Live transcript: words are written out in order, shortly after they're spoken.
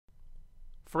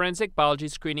Forensic Biology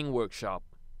Screening Workshop.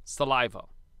 Saliva.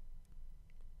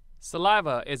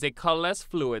 Saliva is a colorless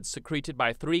fluid secreted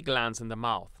by three glands in the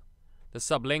mouth: the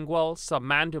sublingual,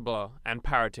 submandibular, and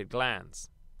parotid glands.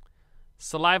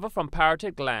 Saliva from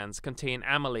parotid glands contain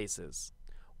amylases,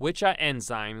 which are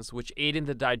enzymes which aid in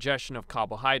the digestion of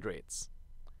carbohydrates.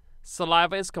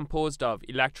 Saliva is composed of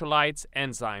electrolytes,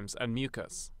 enzymes, and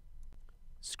mucus.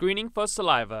 Screening for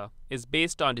saliva is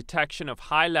based on detection of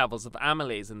high levels of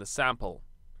amylase in the sample.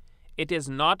 It is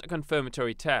not a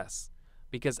confirmatory test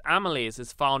because amylase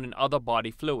is found in other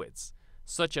body fluids,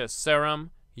 such as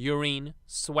serum, urine,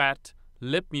 sweat,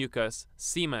 lip mucus,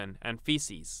 semen, and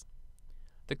feces.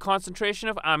 The concentration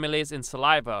of amylase in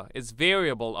saliva is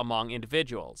variable among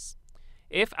individuals.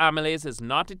 If amylase is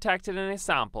not detected in a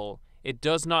sample, it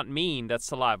does not mean that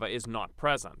saliva is not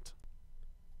present.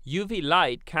 UV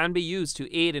light can be used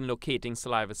to aid in locating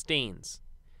saliva stains.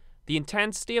 The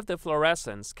intensity of the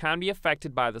fluorescence can be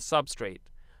affected by the substrate,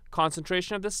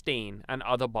 concentration of the stain, and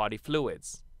other body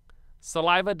fluids.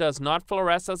 Saliva does not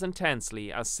fluoresce as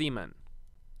intensely as semen.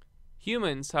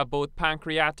 Humans have both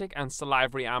pancreatic and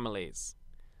salivary amylase.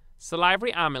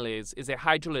 Salivary amylase is a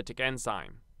hydrolytic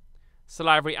enzyme.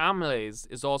 Salivary amylase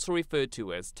is also referred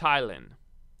to as ptyalin.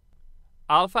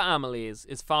 Alpha amylase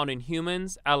is found in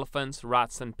humans, elephants,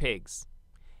 rats, and pigs.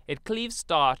 It cleaves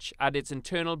starch at its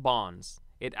internal bonds.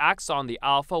 It acts on the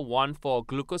alpha-1,4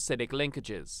 glucosidic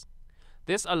linkages.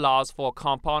 This allows for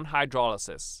compound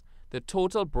hydrolysis, the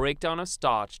total breakdown of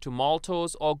starch to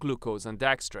maltose or glucose and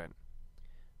dextrin.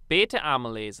 Beta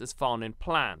amylase is found in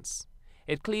plants.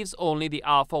 It cleaves only the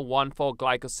alpha-1,4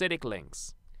 glycosidic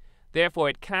links. Therefore,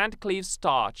 it can't cleave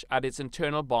starch at its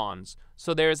internal bonds,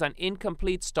 so there is an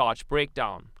incomplete starch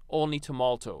breakdown, only to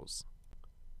maltose.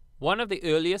 One of the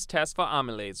earliest tests for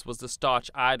amylase was the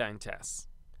starch iodine test.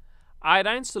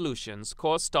 Iodine solutions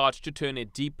cause starch to turn a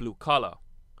deep blue color.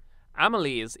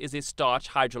 Amylase is a starch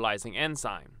hydrolyzing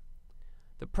enzyme.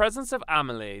 The presence of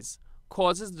amylase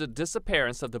causes the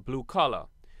disappearance of the blue color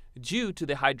due to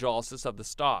the hydrolysis of the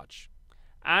starch,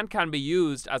 and can be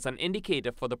used as an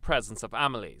indicator for the presence of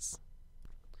amylase.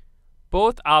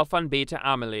 Both alpha and beta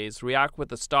amylase react with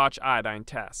the starch iodine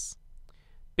test.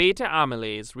 Beta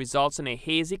amylase results in a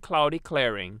hazy, cloudy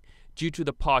clearing due to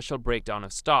the partial breakdown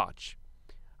of starch.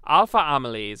 Alpha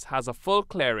amylase has a full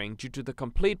clearing due to the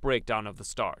complete breakdown of the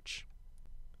starch.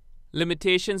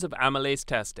 Limitations of amylase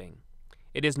testing.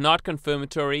 It is not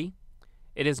confirmatory.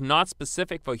 It is not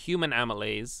specific for human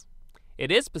amylase.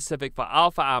 It is specific for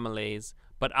alpha amylase,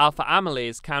 but alpha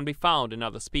amylase can be found in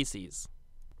other species.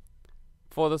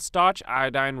 For the starch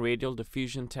iodine radial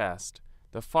diffusion test,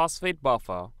 the phosphate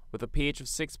buffer with a pH of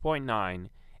 6.9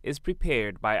 is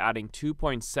prepared by adding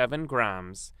 2.7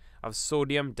 grams of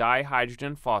sodium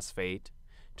dihydrogen phosphate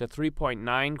to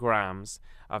 3.9 grams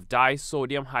of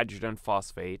disodium hydrogen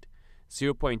phosphate,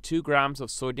 0.2 grams of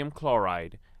sodium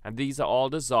chloride, and these are all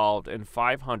dissolved in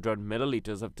 500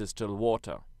 milliliters of distilled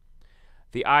water.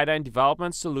 The iodine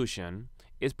development solution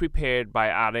is prepared by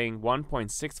adding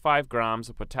 1.65 grams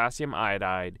of potassium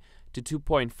iodide to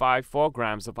 2.54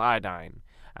 grams of iodine,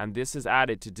 and this is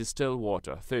added to distilled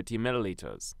water, 30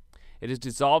 milliliters. It is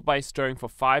dissolved by stirring for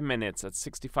 5 minutes at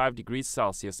 65 degrees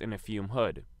Celsius in a fume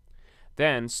hood.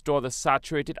 Then store the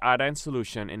saturated iodine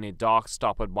solution in a dark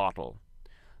stoppered bottle.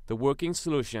 The working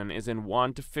solution is in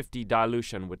 1:50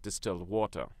 dilution with distilled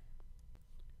water.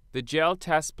 The gel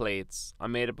test plates are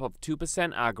made up of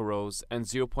 2% agarose and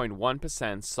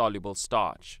 0.1% soluble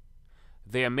starch.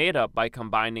 They are made up by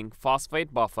combining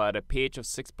phosphate buffer at a pH of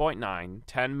 6.9,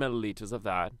 10 milliliters of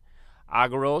that,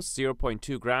 agarose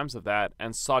 0.2 grams of that,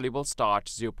 and soluble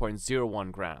starch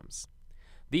 0.01 grams.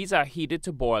 These are heated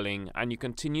to boiling, and you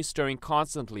continue stirring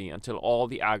constantly until all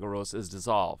the agarose is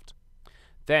dissolved.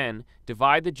 Then,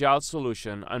 divide the gel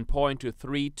solution and pour into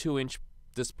 3 2-inch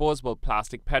disposable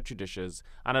plastic petri dishes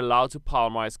and allow to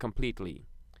polymerize completely.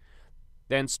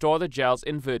 Then store the gels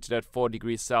inverted at 4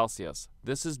 degrees Celsius.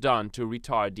 This is done to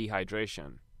retard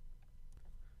dehydration.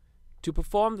 To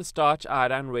perform the starch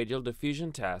iodine radial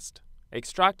diffusion test,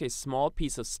 extract a small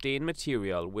piece of stained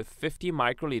material with 50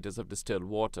 microliters of distilled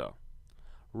water.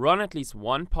 Run at least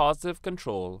one positive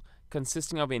control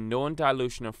consisting of a known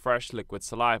dilution of fresh liquid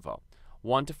saliva,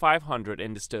 1 to 500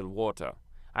 in distilled water,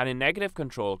 and a negative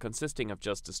control consisting of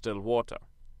just distilled water.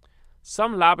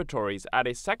 Some laboratories add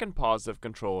a second positive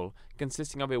control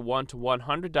consisting of a 1 to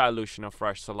 100 dilution of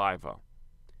fresh saliva.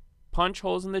 Punch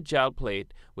holes in the gel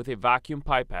plate with a vacuum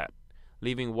pipette,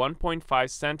 leaving 1.5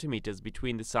 centimeters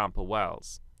between the sample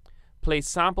wells. Place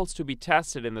samples to be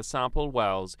tested in the sample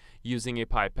wells using a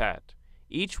pipette.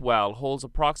 Each well holds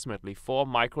approximately 4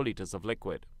 microliters of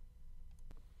liquid.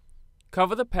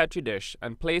 Cover the petri dish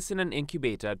and place in an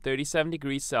incubator at 37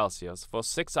 degrees Celsius for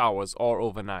 6 hours or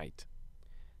overnight.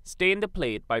 Stain the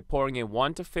plate by pouring a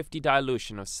 1 to 50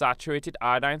 dilution of saturated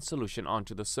iodine solution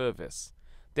onto the surface.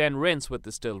 Then rinse with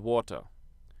distilled water.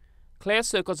 Clear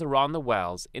circles around the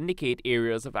wells indicate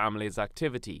areas of amylase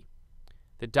activity.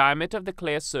 The diameter of the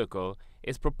clear circle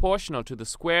is proportional to the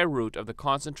square root of the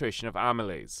concentration of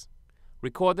amylase.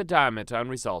 Record the diameter and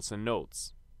results in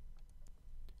notes.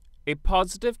 A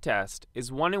positive test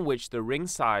is one in which the ring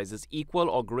size is equal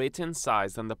or greater in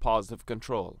size than the positive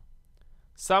control.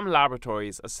 Some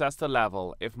laboratories assess the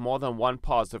level if more than one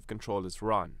positive control is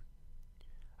run.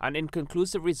 An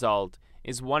inconclusive result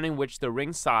is one in which the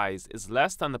ring size is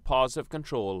less than the positive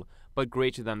control but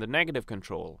greater than the negative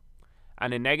control,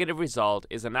 and a negative result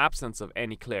is an absence of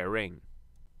any clear ring.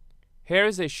 Here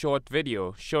is a short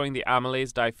video showing the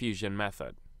amylase diffusion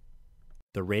method.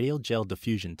 The radial gel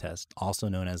diffusion test, also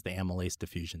known as the amylase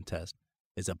diffusion test,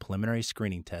 is a preliminary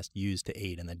screening test used to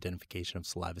aid in the identification of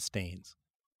saliva stains.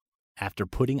 After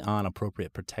putting on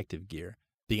appropriate protective gear,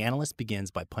 the analyst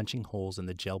begins by punching holes in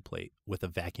the gel plate with a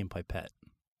vacuum pipette.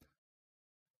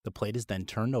 The plate is then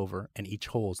turned over and each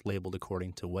hole is labeled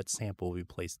according to what sample will be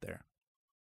placed there.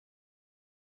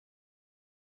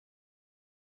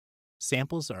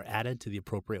 Samples are added to the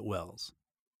appropriate wells.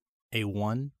 A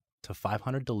 1 to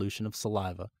 500 dilution of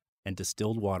saliva and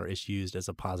distilled water is used as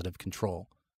a positive control.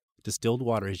 Distilled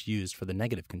water is used for the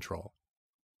negative control.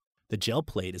 The gel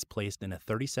plate is placed in a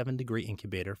 37-degree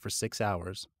incubator for 6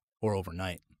 hours or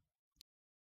overnight.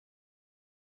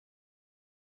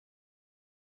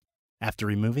 After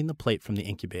removing the plate from the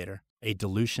incubator, a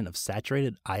dilution of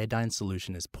saturated iodine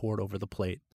solution is poured over the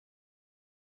plate.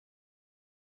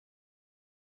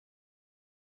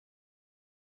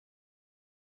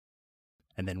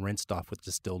 And then rinsed off with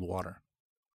distilled water.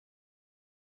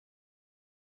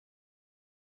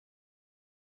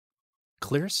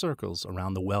 Clear circles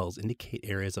around the wells indicate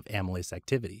areas of amylase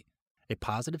activity. A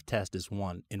positive test is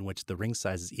one in which the ring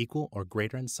size is equal or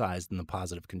greater in size than the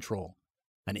positive control.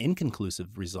 An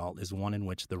inconclusive result is one in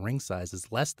which the ring size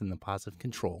is less than the positive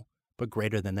control, but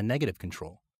greater than the negative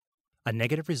control. A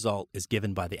negative result is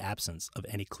given by the absence of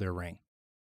any clear ring.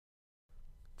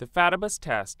 The Fatibus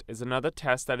test is another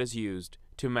test that is used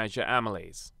to measure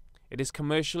amylase. It is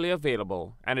commercially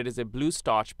available and it is a blue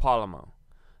starch polymer.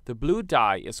 The blue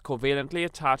dye is covalently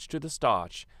attached to the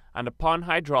starch, and upon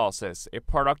hydrolysis, a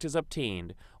product is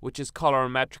obtained which is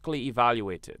colorimetrically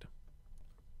evaluated.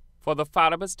 For the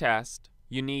Fatibus test,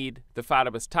 you need the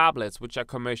Fatibus tablets, which are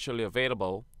commercially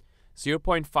available,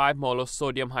 0.5 molar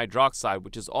sodium hydroxide,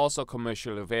 which is also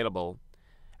commercially available,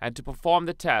 and to perform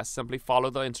the test, simply follow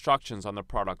the instructions on the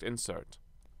product insert.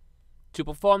 To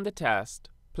perform the test,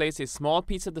 place a small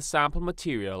piece of the sample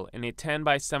material in a 10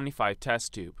 by 75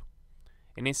 test tube.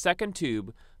 In a second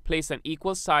tube, place an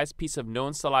equal-sized piece of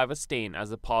known saliva stain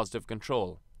as the positive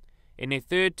control. In a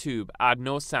third tube, add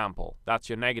no sample, that's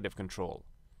your negative control.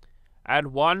 Add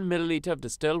 1 milliliter of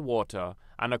distilled water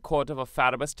and a quarter of a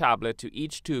Fatibus tablet to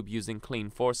each tube using clean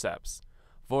forceps.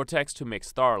 Vortex to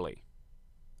mix thoroughly.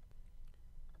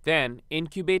 Then,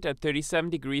 incubate at 37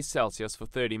 degrees Celsius for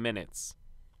 30 minutes.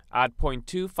 Add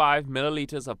 0.25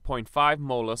 milliliters of 0.5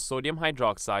 molar sodium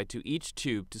hydroxide to each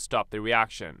tube to stop the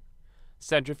reaction.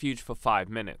 Centrifuge for 5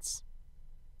 minutes.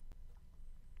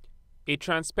 A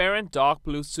transparent dark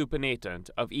blue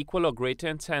supernatant of equal or greater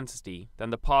intensity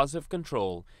than the positive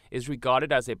control is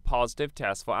regarded as a positive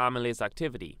test for amylase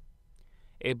activity.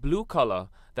 A blue color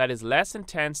that is less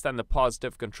intense than the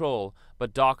positive control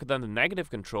but darker than the negative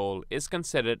control is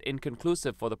considered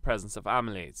inconclusive for the presence of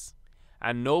amylase,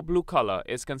 and no blue color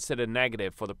is considered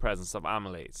negative for the presence of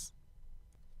amylase.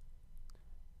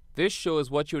 This shows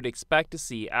what you would expect to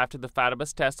see after the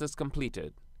Fatibus test is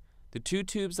completed. The two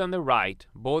tubes on the right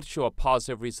both show a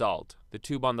positive result. The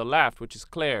tube on the left, which is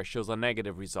clear, shows a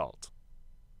negative result.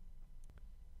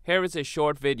 Here is a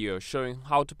short video showing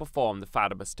how to perform the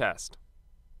Fatibus test.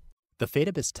 The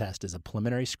Fatibus test is a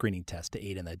preliminary screening test to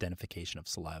aid in the identification of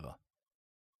saliva.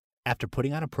 After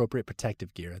putting on appropriate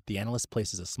protective gear, the analyst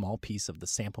places a small piece of the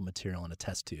sample material in a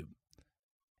test tube.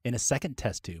 In a second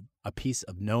test tube, a piece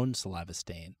of known saliva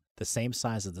stain, the same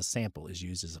size as the sample, is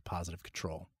used as a positive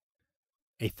control.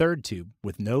 A third tube,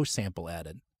 with no sample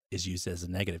added, is used as a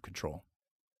negative control.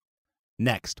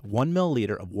 Next, 1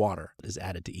 milliliter of water is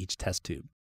added to each test tube,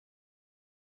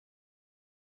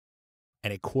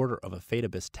 and a quarter of a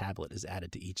Fatibus tablet is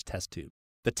added to each test tube.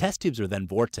 The test tubes are then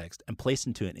vortexed and placed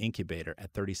into an incubator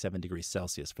at 37 degrees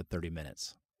Celsius for 30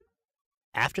 minutes.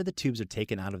 After the tubes are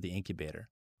taken out of the incubator,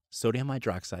 sodium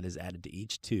hydroxide is added to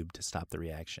each tube to stop the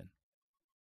reaction.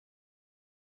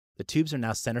 The tubes are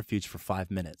now centrifuged for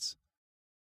 5 minutes.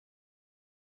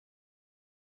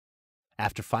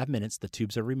 After 5 minutes, the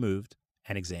tubes are removed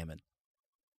and examined.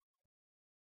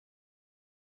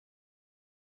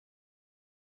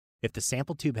 If the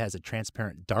sample tube has a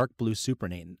transparent dark blue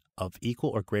supernatant of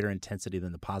equal or greater intensity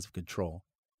than the positive control,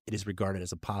 it is regarded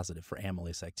as a positive for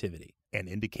amylase activity and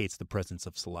indicates the presence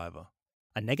of saliva.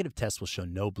 A negative test will show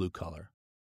no blue color.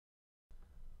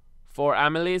 For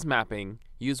amylase mapping,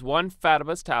 use 1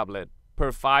 Fatabus tablet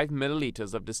per 5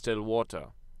 milliliters of distilled water.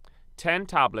 10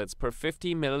 tablets per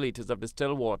 50 milliliters of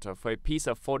distilled water for a piece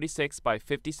of 46 by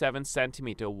 57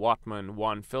 centimeter Wattman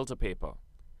 1 filter paper.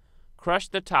 Crush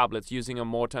the tablets using a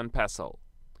mortar and pestle.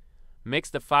 Mix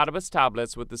the Fatabus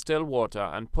tablets with distilled water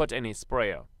and put in a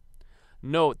sprayer.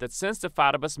 Note that since the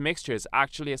Fatabus mixture is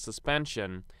actually a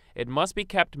suspension, it must be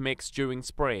kept mixed during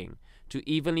spraying to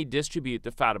evenly distribute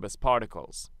the Fatabus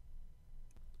particles.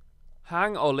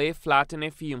 Hang or lay flat in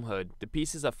a fume hood the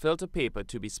pieces of filter paper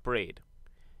to be sprayed.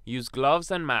 Use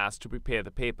gloves and mask to prepare the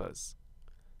papers.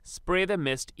 Spray the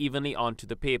mist evenly onto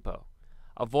the paper.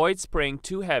 Avoid spraying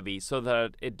too heavy so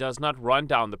that it does not run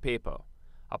down the paper.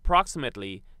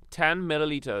 Approximately 10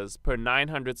 milliliters per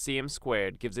 900 cm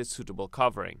squared gives a suitable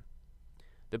covering.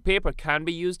 The paper can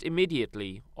be used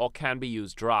immediately or can be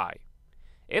used dry.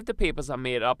 If the papers are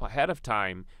made up ahead of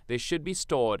time, they should be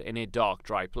stored in a dark,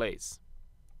 dry place.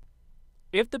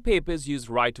 If the paper is used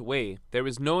right away, there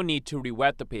is no need to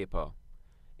re-wet the paper.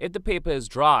 If the paper is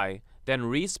dry, then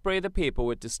re-spray the paper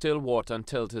with distilled water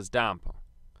until it is damp.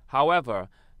 However,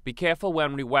 be careful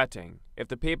when re-wetting. If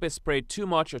the paper is sprayed too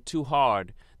much or too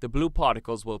hard, the blue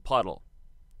particles will puddle.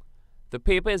 The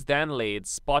paper is then laid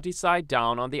spotty side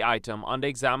down on the item under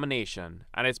examination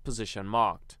and its position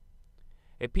marked.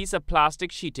 A piece of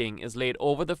plastic sheeting is laid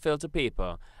over the filter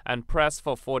paper and pressed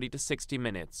for 40 to 60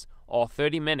 minutes or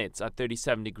 30 minutes at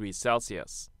 37 degrees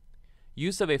Celsius.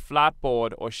 Use of a flat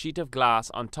board or sheet of glass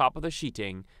on top of the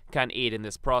sheeting can aid in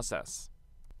this process.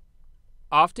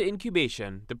 After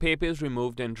incubation, the paper is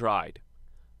removed and dried.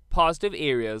 Positive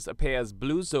areas appear as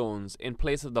blue zones in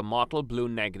place of the mottled blue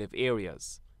negative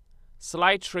areas.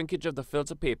 Slight shrinkage of the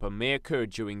filter paper may occur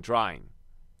during drying.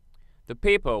 The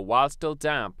paper, while still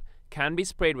damp, can be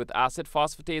sprayed with acid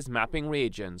phosphatase mapping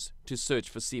reagents to search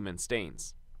for semen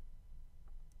stains.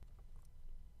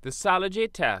 The Saliva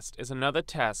test is another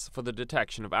test for the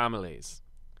detection of amylase.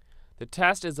 The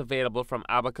test is available from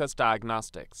Abacus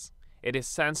Diagnostics. It is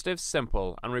sensitive,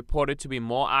 simple, and reported to be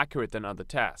more accurate than other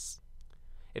tests.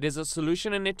 It is a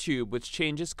solution in a tube which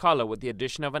changes color with the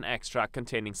addition of an extract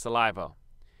containing saliva.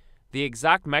 The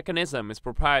exact mechanism is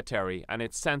proprietary and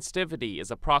its sensitivity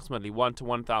is approximately 1 to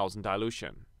 1000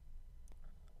 dilution.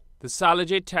 The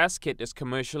Saliva test kit is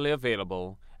commercially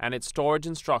available and its storage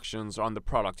instructions are on the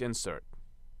product insert.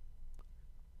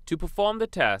 To perform the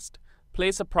test,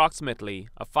 place approximately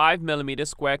a 5 mm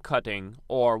square cutting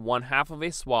or 1/2 of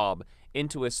a swab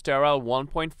into a sterile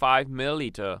 1.5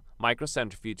 ml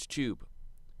microcentrifuge tube.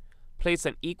 Place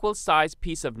an equal sized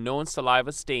piece of known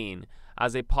saliva stain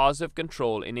as a positive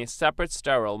control in a separate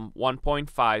sterile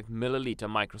 1.5 ml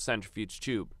microcentrifuge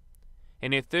tube.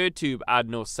 In a third tube, add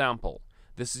no sample.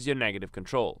 This is your negative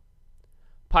control.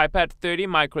 Pipette 30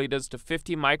 microliters to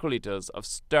 50 microliters of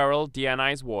sterile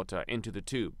deionized water into the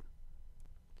tube.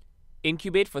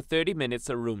 Incubate for 30 minutes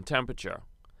at room temperature.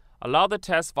 Allow the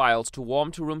test vials to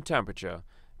warm to room temperature,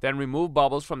 then remove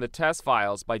bubbles from the test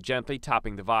vials by gently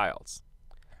tapping the vials.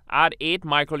 Add 8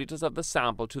 microliters of the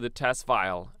sample to the test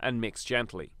vial and mix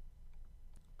gently.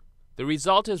 The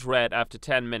result is red after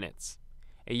 10 minutes.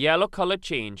 A yellow color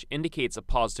change indicates a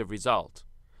positive result.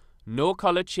 No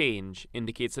color change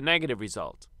indicates a negative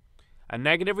result. A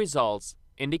negative result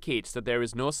indicates that there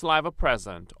is no saliva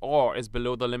present or is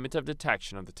below the limit of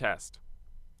detection of the test.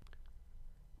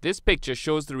 This picture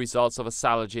shows the results of a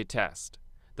Saliva test.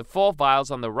 The 4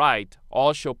 vials on the right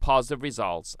all show positive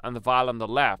results, and the vial on the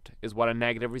left is what a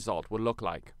negative result would look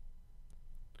like.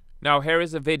 Now here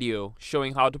is a video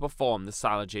showing how to perform the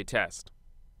Saliva test.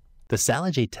 The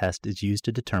Saliva test is used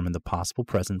to determine the possible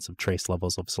presence of trace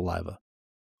levels of saliva.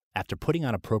 After putting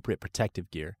on appropriate protective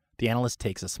gear, the analyst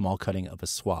takes a small cutting of a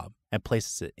swab and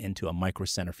places it into a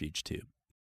microcentrifuge tube.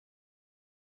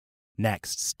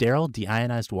 Next, sterile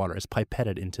deionized water is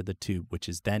pipetted into the tube, which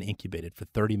is then incubated for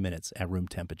 30 minutes at room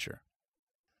temperature.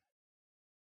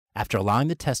 After allowing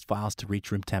the test vials to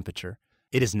reach room temperature,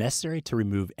 it is necessary to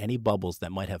remove any bubbles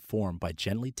that might have formed by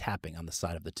gently tapping on the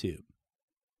side of the tube.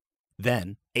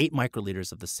 Then, 8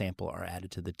 microliters of the sample are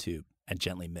added to the tube and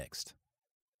gently mixed.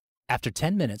 After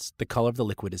 10 minutes, the color of the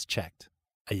liquid is checked.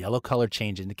 A yellow color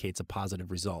change indicates a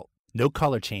positive result. No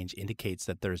color change indicates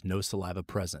that there is no saliva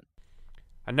present.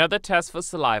 Another test for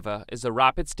saliva is the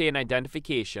Rapid Stain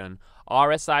Identification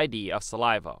 (RSID) of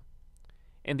saliva.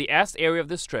 In the S area of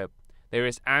the strip, there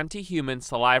is anti-human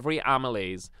salivary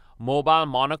amylase mobile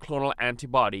monoclonal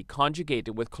antibody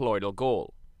conjugated with colloidal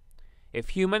gold. If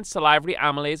human salivary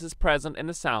amylase is present in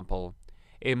the sample,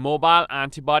 a mobile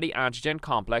antibody-antigen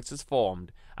complex is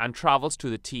formed and travels to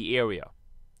the T area.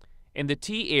 In the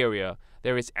T area,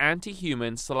 there is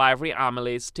anti-human salivary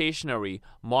amylase stationary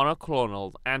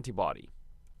monoclonal antibody.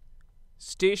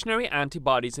 Stationary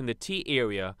antibodies in the T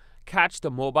area catch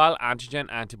the mobile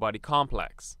antigen-antibody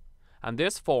complex, and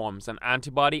this forms an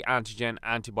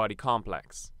antibody-antigen-antibody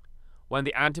complex. When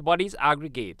the antibodies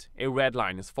aggregate, a red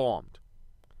line is formed.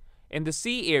 In the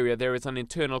C area, there is an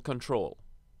internal control.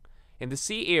 In the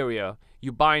C area,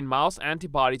 you bind mouse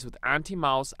antibodies with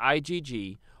anti-mouse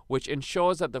IgG, which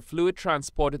ensures that the fluid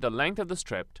transported the length of the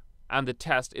strip and the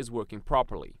test is working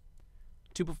properly.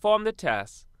 To perform the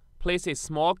test, place a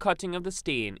small cutting of the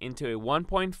stain into a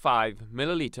 1.5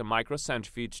 milliliter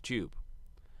microcentrifuge tube.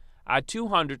 Add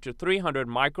 200 to 300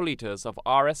 microliters of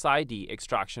RSID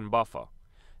extraction buffer.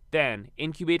 Then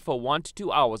incubate for 1 to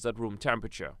 2 hours at room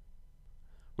temperature.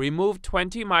 Remove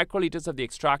 20 microliters of the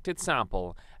extracted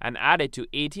sample and add it to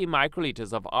 80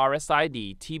 microliters of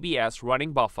RSID TBS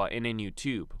running buffer in a new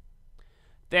tube.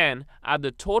 Then add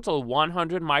the total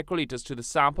 100 microliters to the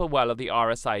sample well of the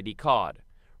RSID card.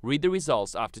 Read the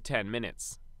results after 10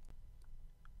 minutes.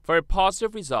 For a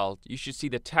positive result, you should see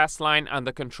the test line and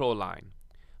the control line.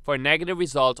 For a negative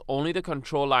result, only the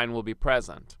control line will be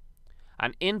present.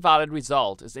 An invalid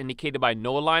result is indicated by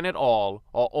no line at all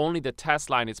or only the test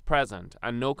line is present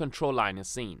and no control line is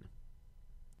seen.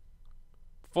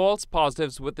 False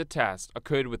positives with the test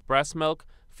occurred with breast milk,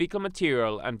 fecal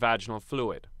material, and vaginal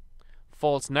fluid.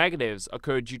 False negatives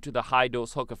occurred due to the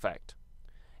high-dose hook effect.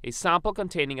 A sample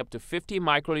containing up to 50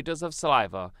 microliters of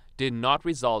saliva did not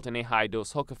result in a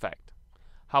high-dose hook effect.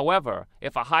 However,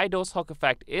 if a high-dose hook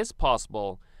effect is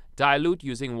possible, dilute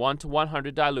using 1 to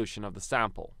 100 dilution of the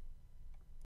sample.